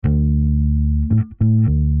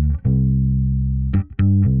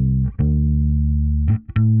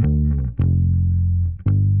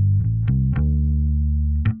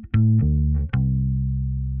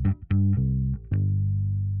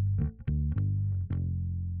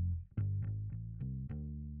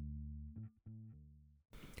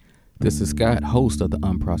This is Scott, host of the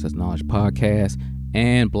Unprocessed Knowledge Podcast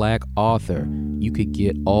and Black author. You could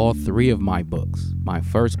get all three of my books. My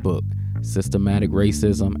first book, Systematic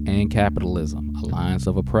Racism and Capitalism, Alliance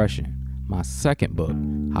of Oppression. My second book,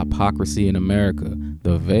 Hypocrisy in America,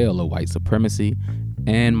 The Veil of White Supremacy.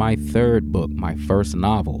 And my third book, my first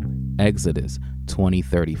novel, Exodus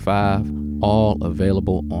 2035, all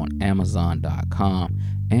available on Amazon.com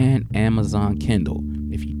and Amazon Kindle.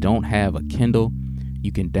 If you don't have a Kindle,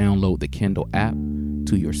 you can download the Kindle app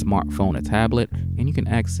to your smartphone or tablet, and you can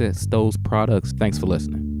access those products. Thanks for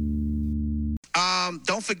listening.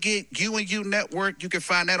 Don't forget U&U Network. You can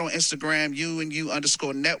find that on Instagram,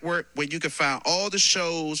 U&U_network, where you can find all the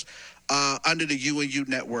shows under the U&U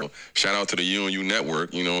Network. Shout out to the U&U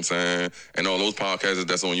Network, you know what I'm saying? And all those podcasts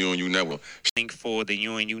that's on U&U Network. Link for the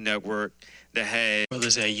U&U Network that has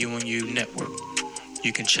brothers at U&U Network.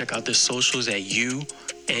 You can check out the socials at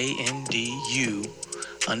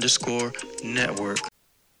UANDU_network.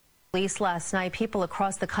 Police last night, people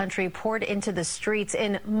across the country poured into the streets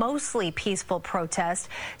in mostly peaceful protest.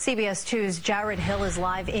 CBS 2's Jared Hill is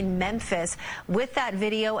live in Memphis with that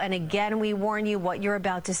video. And again, we warn you, what you're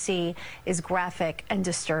about to see is graphic and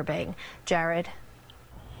disturbing. Jared.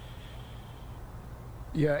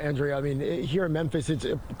 Yeah, Andrea, I mean, here in Memphis, it's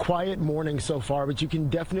a quiet morning so far, but you can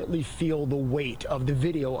definitely feel the weight of the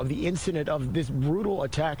video of the incident of this brutal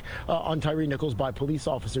attack on Tyre Nichols by police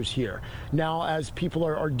officers here. Now, as people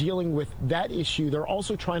are dealing with that issue, they're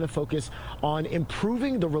also trying to focus on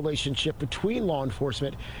improving the relationship between law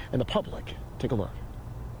enforcement and the public. Take a look.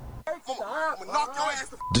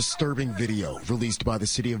 Disturbing video released by the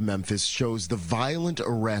city of Memphis shows the violent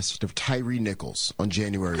arrest of Tyre Nichols on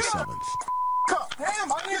January 7th.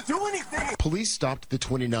 Damn, I didn't do anything. Police stopped the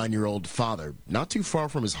 29-year-old father not too far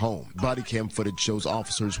from his home. Body cam footage shows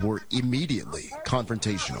officers were immediately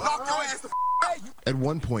confrontational. At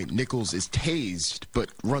one point, Nichols is tased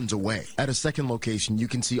but runs away. At a second location, you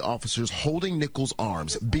can see officers holding Nichols'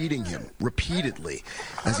 arms, beating him repeatedly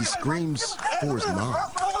as he screams for his mom.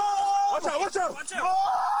 Watch out, watch out, watch out.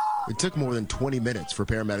 It took more than 20 minutes for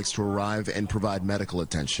paramedics to arrive and provide medical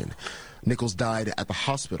attention. Nichols died at the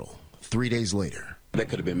hospital 3 days later. That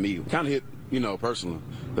could have been me. Kind of hit, personally.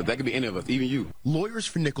 But that could be any of us, even you. Lawyers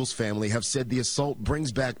for Nichols' family have said the assault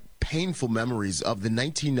brings back painful memories of the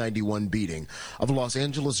 1991 beating of Los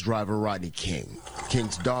Angeles driver Rodney King.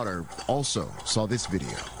 King's daughter also saw this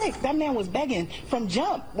video. Hey, that man was begging from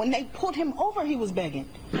jump. When they pulled him over, he was begging.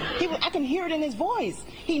 I can hear it in his voice.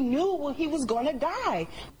 He knew he was going to die.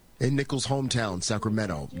 In Nichols' hometown,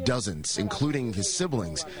 Sacramento, dozens, including his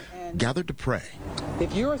siblings, gathered to pray.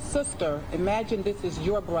 If you're a sister, imagine this is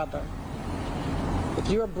your brother. If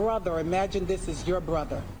you're a brother, imagine this is your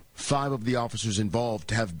brother. 5 of the officers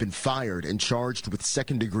involved have been fired and charged with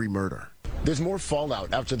second-degree murder. There's more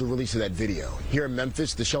fallout after the release of that video. Here in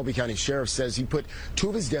Memphis, the Shelby County Sheriff says he put 2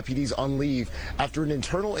 of his deputies on leave after an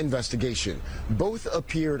internal investigation. Both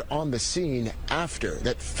appeared on the scene after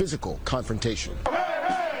that physical confrontation.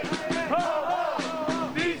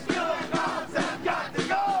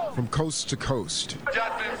 From coast to coast,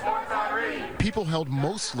 people held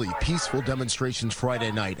mostly peaceful demonstrations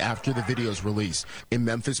Friday night after the video's release. In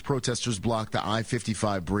Memphis, protesters blocked the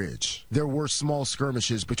I-55 bridge. There were small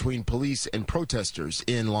skirmishes between police and protesters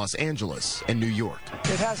in Los Angeles and New York.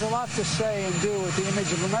 It has a lot to say and do with the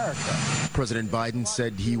image of America. President Biden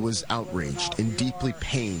said he was outraged and deeply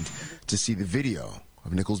pained to see the video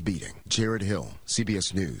of Nichols' beating. Jared Hill,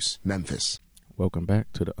 CBS News, Memphis. Welcome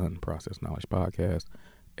back to the Unprocessed Knowledge Podcast.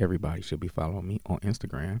 Everybody should be following me on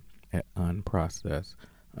Instagram at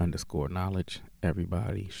unprocessed_knowledge.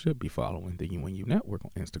 Everybody should be following the U&U Network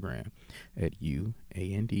on Instagram at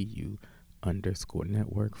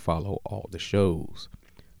UANDU_network. Follow all the shows.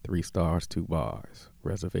 3 stars, 2 bars.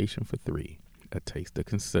 Reservation for 3. A taste to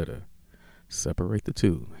consider. Separate the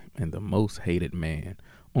 2. And the most hated man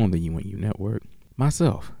on the U&U Network,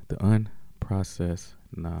 myself, the Unprocessed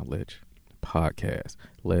Knowledge Podcast.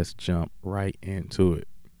 Let's jump right into it.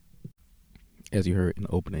 As you heard in the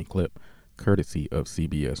opening clip, courtesy of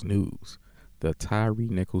CBS News, the Tyre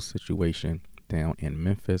Nichols situation down in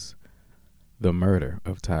Memphis, the murder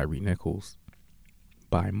of Tyre Nichols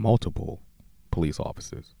by multiple police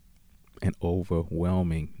officers, an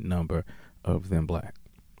overwhelming number of them black.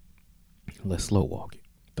 Let's slow walk it.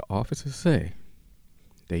 The officers say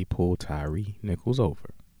they pulled Tyre Nichols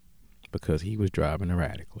over because he was driving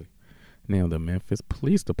erratically. Now, the Memphis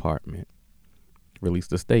Police Department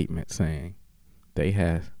released a statement saying they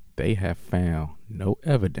have found no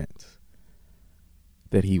evidence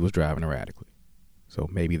that he was driving erratically. So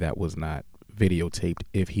maybe that was not videotaped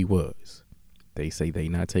if he was. They say they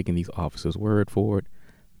not taking these officers' word for it.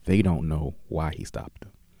 They don't know why he stopped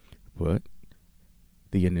them. But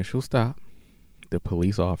the initial stop, the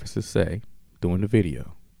police officers say during the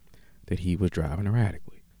video that he was driving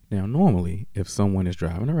erratically. Now, normally, if someone is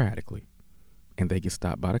driving erratically and they get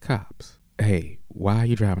stopped by the cops, hey, why are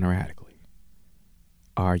you driving erratically?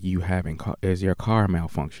 Are you is your car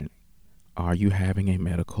malfunctioning? Are you having a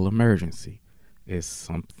medical emergency? Is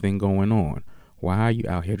something going on? Why are you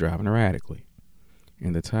out here driving erratically?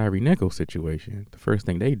 In the Tyre Nichols situation, the first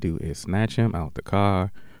thing they do is snatch him out the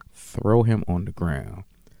car, throw him on the ground,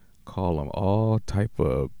 call him all type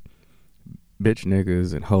of bitch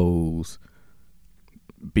niggas and hoes,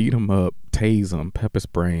 beat him up, tase him, pepper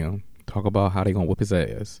spray him, talk about how they gonna whip his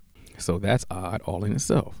ass. So that's odd all in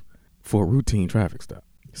itself for a routine traffic stop.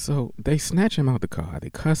 So they snatch him out the car, they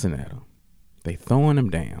cussing at him, they throwing him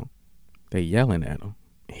down, they yelling at him.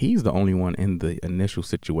 He's the only one in the initial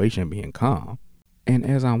situation being calm. And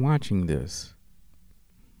as I'm watching this,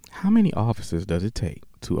 how many officers does it take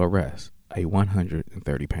to arrest a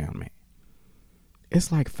 130-pound man?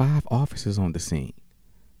 It's like 5 officers on the scene.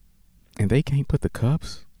 And they can't put the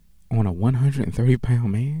cuffs on a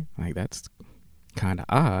 130-pound man? Like, that's kind of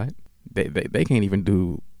odd. They can't even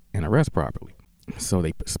do an arrest properly. So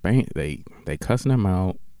they cussing him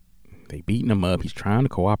out. They beating him up. He's trying to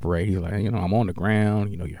cooperate. He's like, I'm on the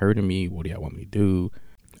ground. You're hurting me. What do y'all want me to do?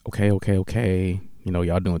 Okay.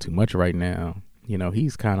 Y'all doing too much right now.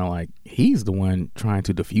 He's kind of like, he's the one trying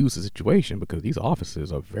to defuse the situation because these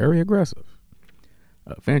officers are very aggressive.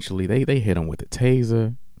 Eventually, they hit him with a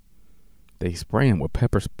taser. They spray him with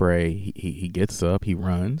pepper spray. He gets up. He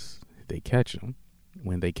runs. They catch him.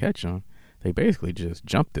 When they catch him, they basically just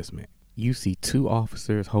jump this man. You see 2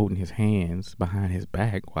 officers holding his hands behind his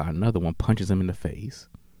back while another one punches him in the face.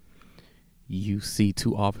 You see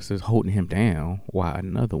 2 officers holding him down while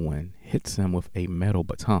another one hits him with a metal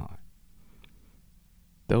baton.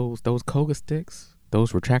 Those Koga sticks,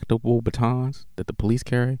 those retractable batons that the police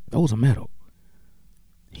carry, those are metal.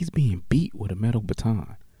 He's being beat with a metal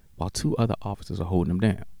baton while 2 other officers are holding him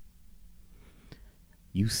down.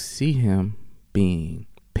 You see him being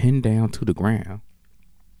pinned down to the ground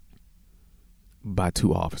by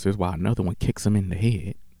 2 officers while another one kicks him in the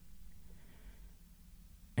head.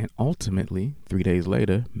 And ultimately, 3 days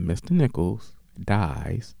later, Mr. Nichols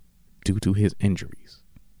dies due to his injuries.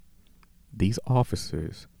 These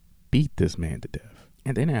officers beat this man to death.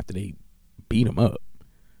 And then after they beat him up,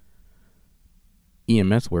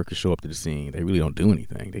 EMS workers show up to the scene. They really don't do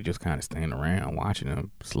anything. They just kind of stand around watching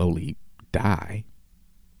him slowly die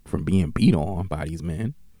from being beat on by these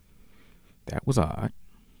men. That was odd.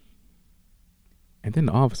 And then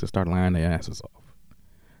the officers start lying their asses off.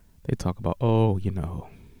 They talk about,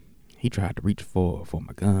 he tried to reach for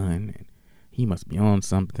my gun and he must be on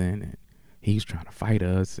something and he's trying to fight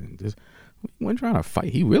us and just he wasn't trying to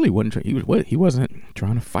fight. He really wasn't. He wasn't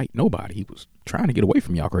trying to fight nobody. He was trying to get away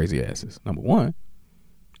from y'all crazy asses. Number one,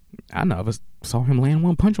 I never saw him land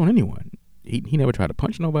one punch on anyone. He never tried to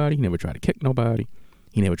punch nobody. He never tried to kick nobody.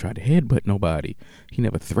 He never tried to headbutt nobody. He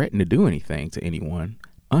never threatened to do anything to anyone,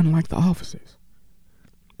 unlike the officers.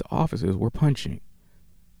 The officers were punching,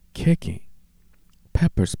 kicking,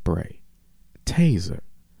 pepper spray, taser,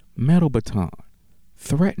 metal baton,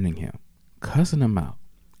 threatening him, cussing him out,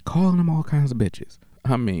 calling him all kinds of bitches.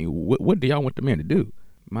 I mean, what do y'all want the man to do?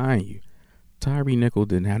 Mind you, Tyre Nichols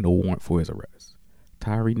didn't have no warrant for his arrest.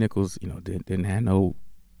 Tyre Nichols, didn't have no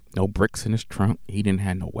bricks in his trunk. He didn't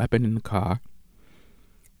have no weapon in the car.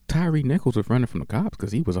 Tyre Nichols was running from the cops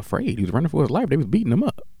because he was afraid. He was running for his life. They was beating him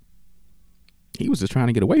up. He was just trying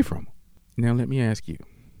to get away from him. Now, let me ask you,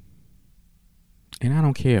 and I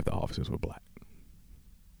don't care if the officers were black,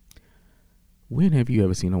 when have you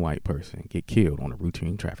ever seen a white person get killed on a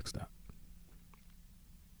routine traffic stop?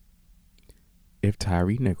 If Tyre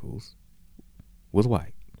Nichols was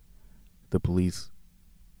white, the police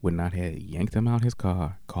would not have yanked him out his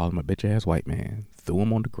car, called him a bitch-ass white man, threw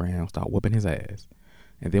him on the ground, started whooping his ass.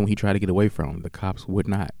 And then when he tried to get away from him, the cops would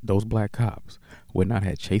not, those black cops, would not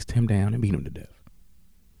have chased him down and beat him to death.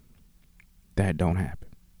 That don't happen.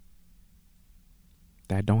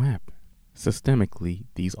 That don't happen. Systemically,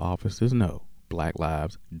 these officers know black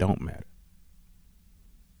lives don't matter.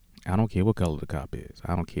 I don't care what color the cop is.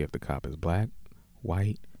 I don't care if the cop is black,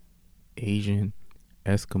 white, Asian,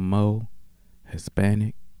 Eskimo,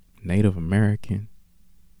 Hispanic, Native American.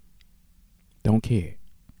 Don't care.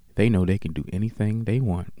 They know they can do anything they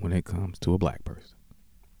want when it comes to a black person.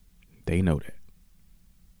 They know that.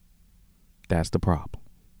 That's the problem.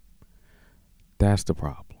 That's the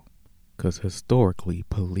problem. Because historically,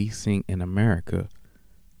 policing in America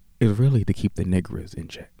is really to keep the niggers in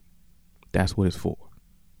check. That's what it's for.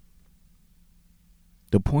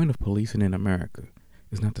 The point of policing in America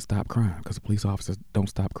is not to stop crime, because police officers don't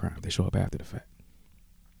stop crime. They show up after the fact.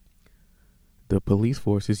 The police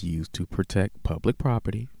force is used to protect public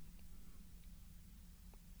property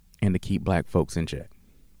and to keep black folks in check.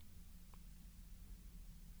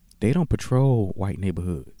 They don't patrol white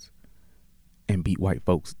neighborhoods and beat white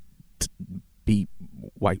folks, beat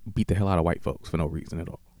the hell out of white folks for no reason at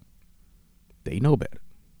all. They know better.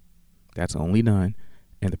 That's only done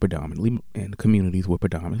in the communities where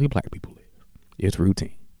predominantly black people live. It's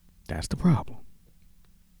routine. That's the problem.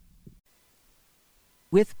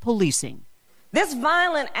 With policing. This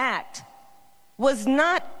violent act was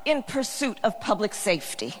not in pursuit of public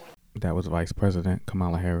safety. That was Vice President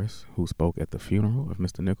Kamala Harris, who spoke at the funeral of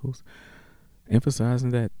Mr. Nichols,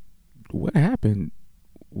 emphasizing that what happened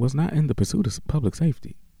was not in the pursuit of public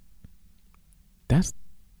safety. That's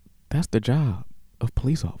the job of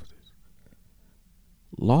police officers.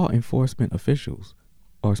 Law enforcement officials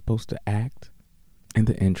are supposed to act in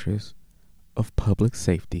the interest of public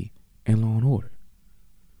safety and law and order.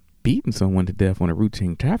 Beating someone to death on a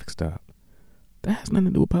routine traffic stop, that has nothing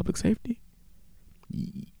to do with public safety.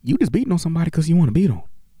 You just beating on somebody because you want to beat on.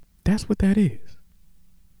 That's what that is.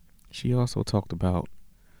 She also talked about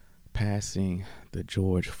passing the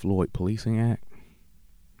George Floyd Policing Act.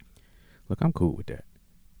 Look, I'm cool with that.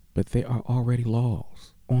 But there are already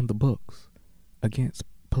laws on the books against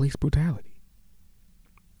police brutality.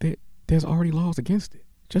 There's already laws against it.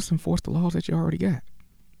 Just enforce the laws that you already got.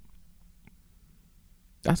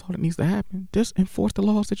 That's all that needs to happen. Just enforce the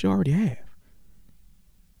laws that you already have.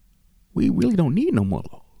 We really don't need no more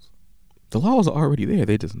laws. The laws are already there.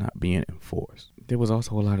 They're just not being enforced. There was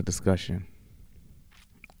also a lot of discussion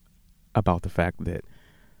about the fact that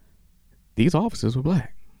these officers were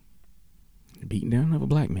black. Beating down another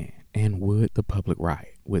black man. And would the public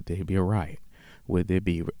riot? Would there be a riot? Would there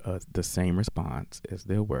be the same response as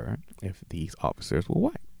there were if these officers were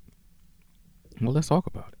white? Well, let's talk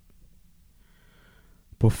about it.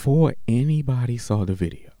 Before anybody saw the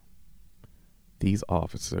video, these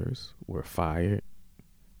officers were fired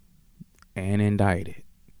and indicted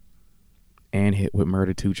and hit with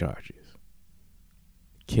murder 2 charges,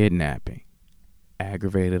 kidnapping,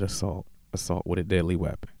 aggravated assault with a deadly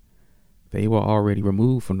weapon. They were already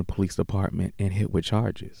removed from the police department and hit with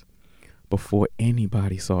charges before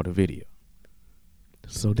anybody saw the video.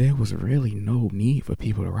 So there was really no need for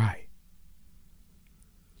people to riot.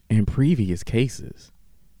 In previous cases,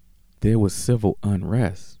 there was civil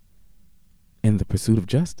unrest in the pursuit of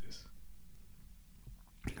justice.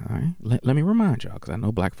 All right, let me remind y'all, because I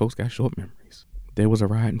know black folks got short memories. There was a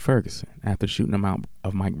riot in Ferguson after shooting him out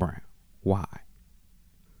of Mike Brown. Why?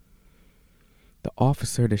 The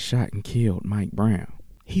officer that shot and killed Mike Brown,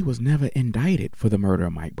 he was never indicted for the murder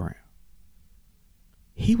of Mike Brown.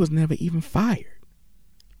 He was never even fired.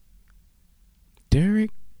 Darren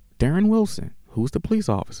Wilson, who's the police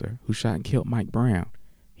officer who shot and killed Mike Brown,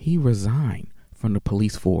 he resigned from the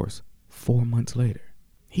police force 4 months later.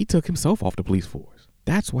 He took himself off the police force.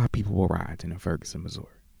 That's why people were rioting in Ferguson,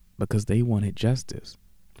 Missouri, because they wanted justice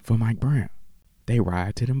for Mike Brown. They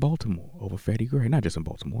rioted in Baltimore over Freddie Gray. Not just in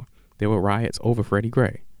Baltimore. There were riots over Freddie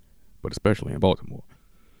Gray, but especially in Baltimore.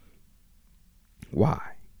 Why?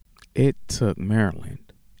 It took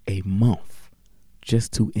Maryland a month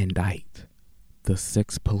just to indict the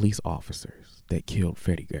 6 police officers that killed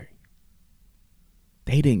Freddie Gray.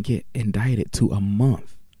 They didn't get indicted to a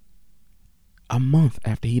month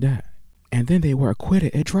after he died. And then they were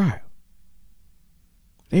acquitted at trial.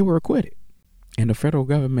 They were acquitted. And the federal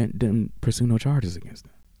government didn't pursue no charges against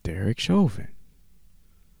them. Derek Chauvin,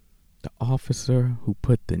 the officer who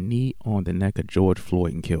put the knee on the neck of George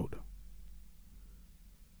Floyd and killed him,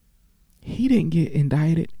 he didn't get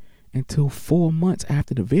indicted until 4 months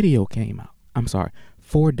after the video came out.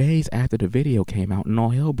 4 days after the video came out and all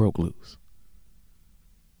hell broke loose.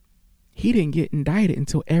 He didn't get indicted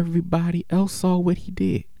until everybody else saw what he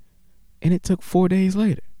did. And it took 4 days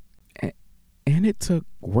later. And it took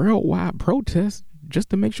worldwide protests just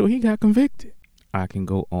to make sure he got convicted. I can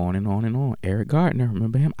go on and on and on. Eric Gardner,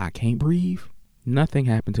 remember him? I Can't Breathe. Nothing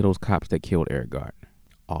happened to those cops that killed Eric Gardner.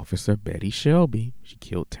 Officer Betty Shelby, she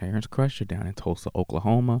killed Terrence Crusher down in Tulsa,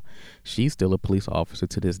 Oklahoma. She's still a police officer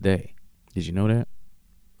to this day. Did you know that?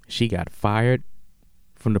 She got fired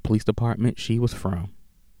from the police department she was from.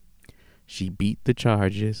 She beat the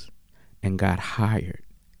charges and got hired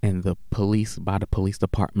by the police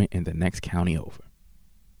department in the next county over.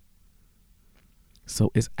 So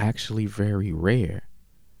it's actually very rare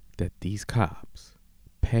that these cops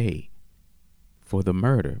pay for the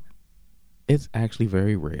murder. It's actually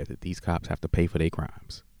very rare that these cops have to pay for their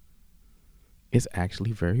crimes. It's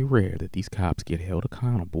actually very rare that these cops get held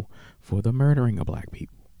accountable for the murdering of black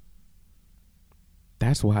people.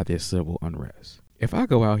 That's why there's civil unrest. If I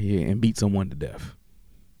go out here and beat someone to death,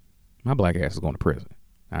 my black ass is going to prison.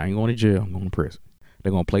 I ain't going to jail. I'm going to prison.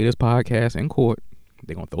 They're going to play this podcast in court.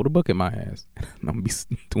 They're going to throw the book at my ass. And I'm going to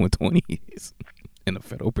be doing 20 years in the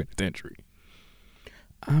federal penitentiary.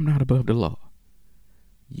 I'm not above the law.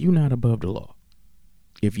 You're not above the law.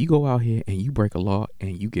 If you go out here and you break a law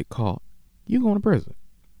and you get caught, you're going to prison.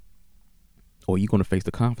 Or you're going to face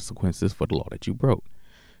the consequences for the law that you broke.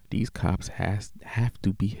 These cops have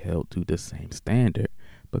to be held to the same standard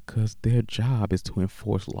because their job is to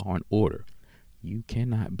enforce law and order. You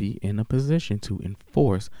cannot be in a position to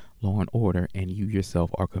enforce law and order and you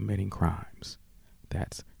yourself are committing crimes.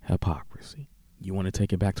 That's hypocrisy. You want to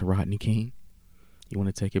take it back to Rodney King? You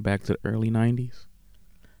want to take it back to the early 90s?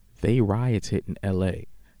 They rioted in L.A.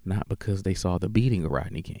 not because they saw the beating of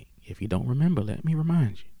Rodney King. If you don't remember, let me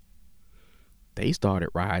remind you. They started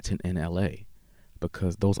rioting in L.A.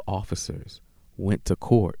 because those officers went to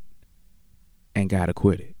court and got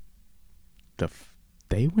acquitted.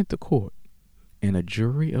 They went to court and a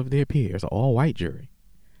jury of their peers, an all-white jury,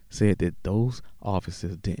 said that those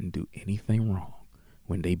officers didn't do anything wrong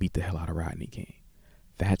when they beat the hell out of Rodney King.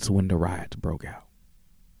 That's when the riots broke out.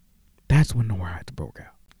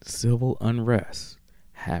 Civil unrest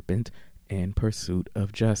happened in pursuit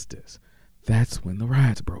of justice. That's when the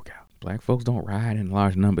riots broke out. Black folks don't riot in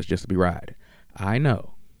large numbers just to be rioting. I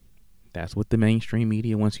know. That's what the mainstream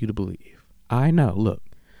media wants you to believe. I know. Look,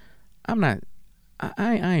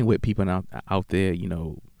 I ain't with people out there, you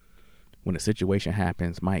know, when a situation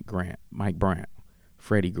happens, Mike Brown,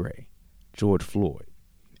 Freddie Gray, George Floyd,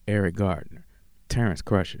 Eric Gardner, Terrence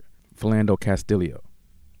Crusher, Philando Castillo.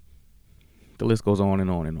 The list goes on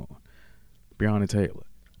and on and on. Breonna Taylor.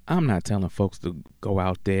 I'm not telling folks to go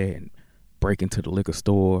out there and break into the liquor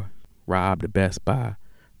store, rob the Best Buy,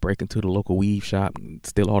 break into the local weave shop and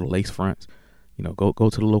steal all the lace fronts. You know, go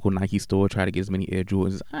to the local Nike store, try to get as many Air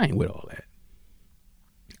Jordans. I ain't with all that.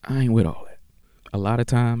 A lot of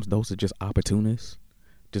times, those are just opportunists,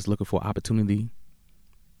 just looking for opportunity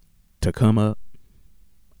to come up.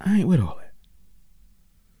 I ain't with all that.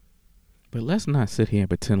 But let's not sit here and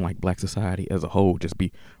pretend like black society as a whole just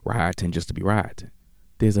be rioting just to be rioting.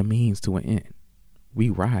 There's a means to an end. We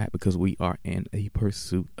riot because we are in a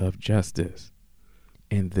pursuit of justice.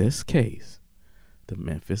 In this case, the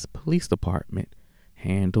Memphis Police Department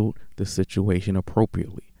handled the situation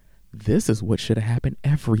appropriately. This is what should have happened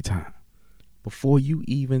every time. Before you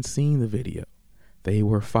even seen the video, they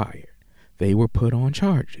were fired. They were put on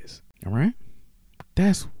charges. All right?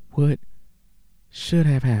 That's what should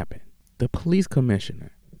have happened. The police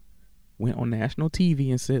commissioner went on national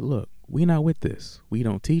TV and said, look, we not with this. We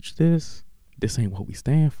don't teach this. This ain't what we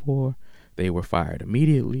stand for. They were fired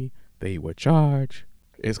immediately. They were charged.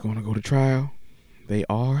 It's going to go to trial. They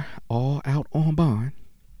are all out on bond.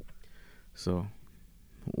 So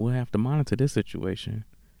we'll have to monitor this situation,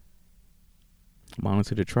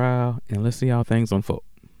 monitor the trial, and let's see how things unfold.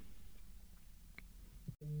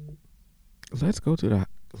 Let's go to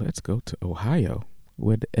Ohio,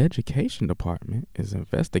 where the education department is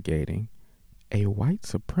investigating a white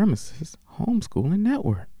supremacist homeschooling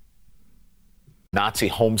network. Nazi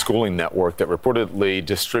homeschooling network that reportedly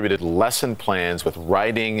distributed lesson plans with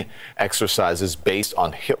writing exercises based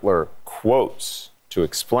on Hitler quotes. To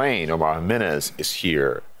explain, Omar Jimenez is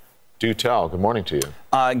here. Do tell. Good morning to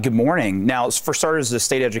you. Good morning. Now, for starters, the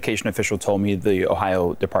state education official told me the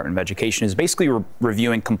Ohio Department of Education is basically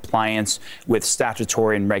reviewing compliance with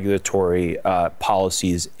statutory and regulatory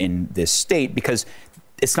policies in this state because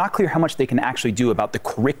it's not clear how much they can actually do about the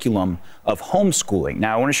curriculum of homeschooling.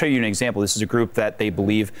 Now, I want to show you an example. This is a group that they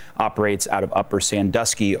believe operates out of Upper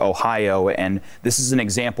Sandusky, Ohio, and this is an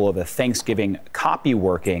example of a Thanksgiving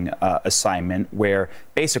copyworking assignment where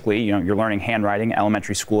basically, you know, you're learning handwriting,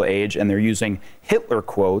 elementary school age, and they're using Hitler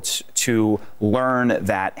quotes to learn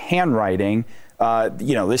that handwriting.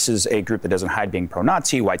 This is a group that doesn't hide being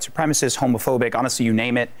pro-Nazi, white supremacist, homophobic. Honestly, you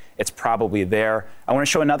name it, it's probably there. I want to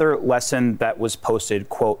show another lesson that was posted,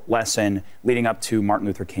 quote, lesson leading up to Martin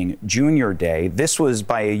Luther King Jr. Day. This was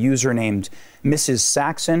by a user named Mrs.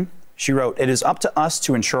 Saxon. She wrote, "It is up to us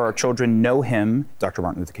to ensure our children know him, Dr.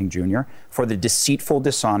 Martin Luther King Jr., for the deceitful,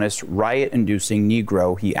 dishonest, riot-inducing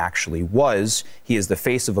Negro he actually was. He is the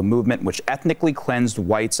face of a movement which ethnically cleansed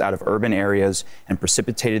whites out of urban areas and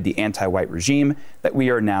precipitated the anti-white regime that we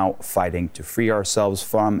are now fighting to free ourselves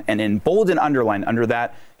from." And in bold and underlined under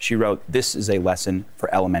that, she wrote, "This is a lesson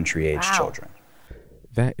for elementary age children."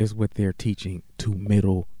 That is what they're teaching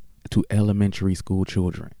to elementary school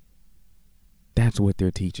children. That's what they're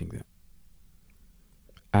teaching them.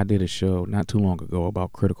 I did a show not too long ago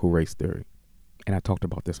about critical race theory, and I talked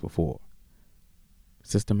about this before.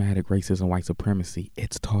 Systematic racism, white supremacy,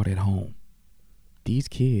 it's taught at home. These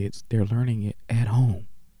kids, they're learning it at home.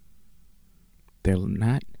 They're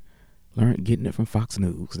not getting it from Fox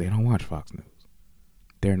News. They don't watch Fox News.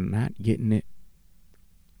 They're not getting it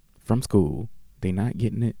from school. They're not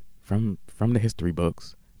getting it from the history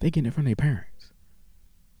books. They're getting it from their parents.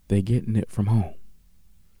 They're getting it from home.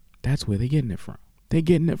 That's where they're getting it from. They're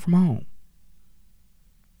getting it from home.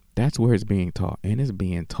 That's where it's being taught, and it's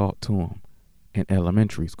being taught to them in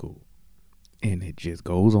elementary school. And it just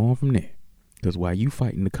goes on from there. Because while you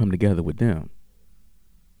fighting to come together with them,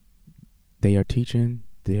 they are teaching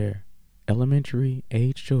their elementary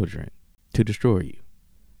age children to destroy you.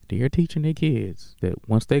 They are teaching their kids that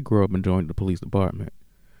once they grow up and join the police department,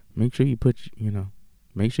 make sure you put your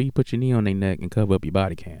knee on their neck and cover up your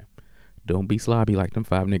body cam. Don't be sloppy like them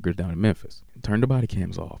 5 niggers down in Memphis. Turn the body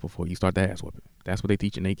cams off before you start the ass whooping. That's what they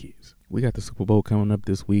teaching their kids. We got the Super Bowl coming up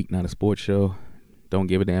this week, not a sports show. Don't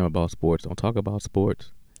give a damn about sports. Don't talk about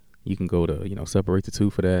sports. You can go to, Separate the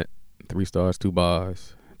Two for that. 3 stars, 2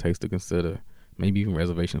 bars. Taste to Consider. Maybe even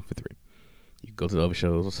Reservation for 3. You can go to the other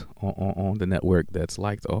shows on the network that's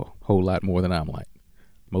liked a whole lot more than I'm liked.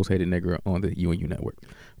 Most hated nigger on the UNU network.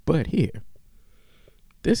 But here,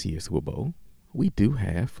 this year's Super Bowl, we do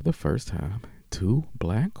have, for the first time, 2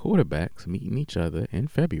 black quarterbacks meeting each other in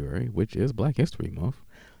February, which is Black History Month.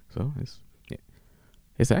 So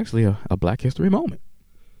it's actually a Black History moment.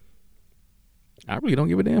 I really don't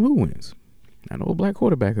give a damn who wins. I know a black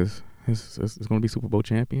quarterback is going to be Super Bowl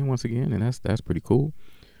champion once again, and that's pretty cool.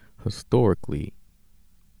 Historically,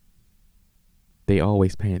 they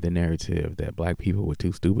always painted the narrative that black people were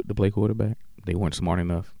too stupid to play quarterback. They weren't smart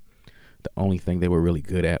enough. The only thing they were really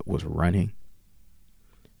good at was running.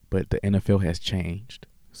 But the NFL has changed.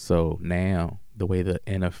 So now, the way the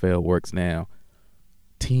NFL works now,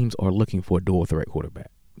 teams are looking for a dual threat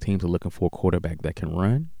quarterback. Teams are looking for a quarterback that can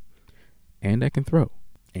run and that can throw.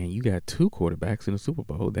 And you got 2 quarterbacks in the Super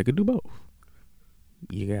Bowl that could do both.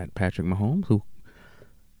 You got Patrick Mahomes, who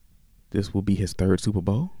this will be his 3rd Super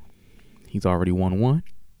Bowl. He's already won 1.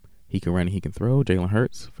 He can run and he can throw. Jalen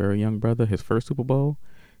Hurts, very young brother, his 1st Super Bowl.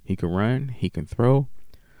 He can run, he can throw.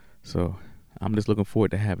 So I'm just looking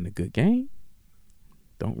forward to having a good game.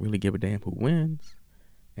 Don't really give a damn who wins.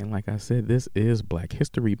 And like I said, this is Black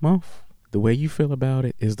History Month. The way you feel about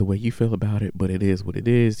it is the way you feel about it, but it is what it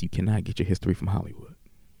is. You cannot get your history from Hollywood.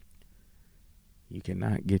 You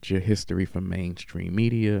cannot get your history from mainstream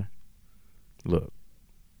media. Look,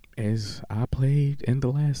 as I played in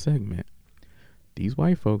the last segment, these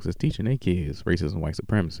white folks is teaching their kids racism, white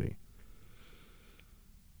supremacy.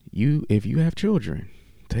 If you have children,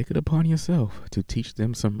 take it upon yourself to teach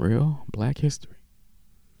them some real black history.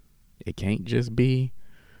 It can't just be,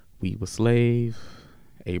 we were slaves,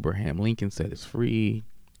 Abraham Lincoln set us free,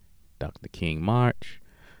 Dr. King march,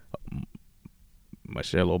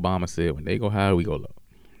 Michelle Obama said, when they go high, we go low.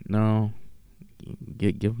 No,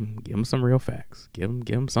 give them some real facts. Give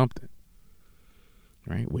them something.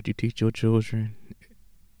 Right? What you teach your children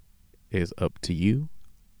is up to you.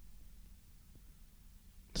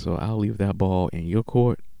 So I'll leave that ball in your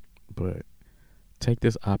court, but take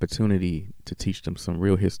this opportunity to teach them some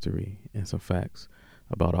real history and some facts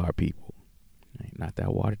about our people. Right? Not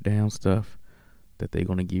that watered down stuff that they're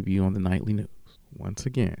going to give you on the nightly news. Once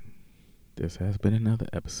again, this has been another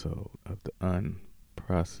episode of the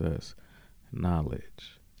Unprocessed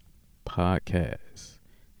Knowledge Podcast.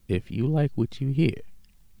 If you like what you hear,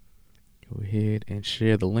 go ahead and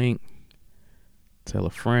share the link. Tell a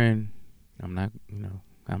friend. I'm not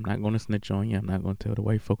going to snitch on you. I'm not going to tell the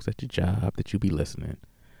white folks at your job that you be listening.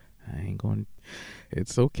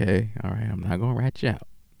 It's okay. All right. I'm not going to rat you out.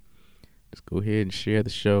 Just go ahead and share the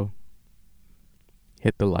show.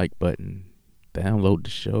 Hit the like button. Download the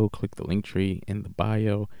show. Click the link tree in the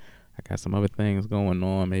bio. I got some other things going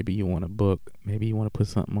on. Maybe you want to book. Maybe you want to put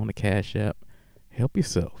something on the Cash App. Help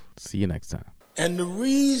yourself. See you next time. And the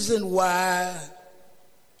reason why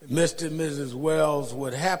Mr. and Mrs. Wells,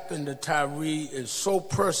 what happened to Tyre is so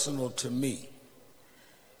personal to me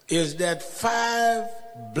is that 5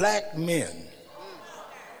 black men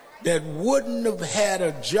that wouldn't have had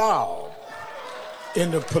a job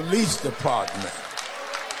in the police department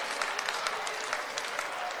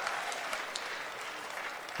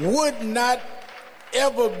would not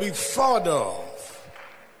ever be thought of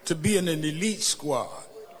to be in an elite squad.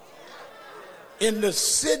 In the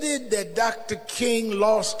city that Dr. King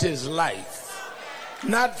lost his life,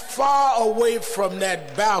 not far away from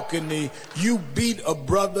that balcony, you beat a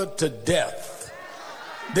brother to death.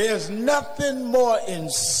 There's nothing more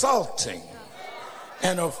insulting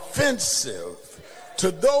and offensive to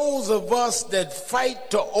those of us that fight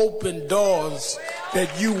to open doors, that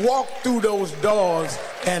you walk through those doors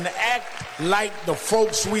and act like the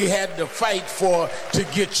folks we had to fight for to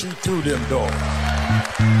get you through them doors.